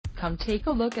Come take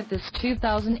a look at this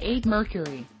 2008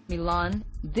 Mercury Milan.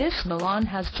 This Milan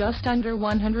has just under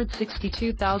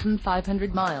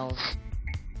 162,500 miles.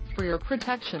 For your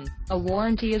protection, a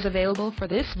warranty is available for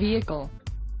this vehicle.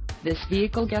 This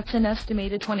vehicle gets an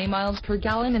estimated 20 miles per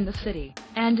gallon in the city,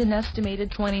 and an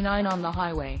estimated 29 on the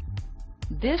highway.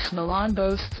 This Milan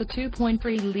boasts a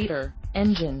 2.3-liter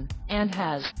engine, and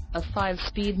has a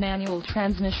 5-speed manual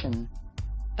transmission.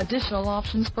 Additional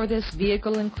options for this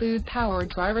vehicle include power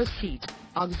driver's seat,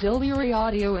 auxiliary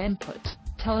audio input,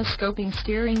 telescoping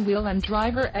steering wheel and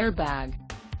driver airbag.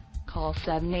 Call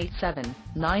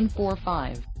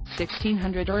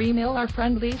 787-945-1600 or email our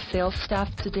friendly sales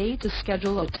staff today to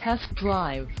schedule a test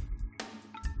drive.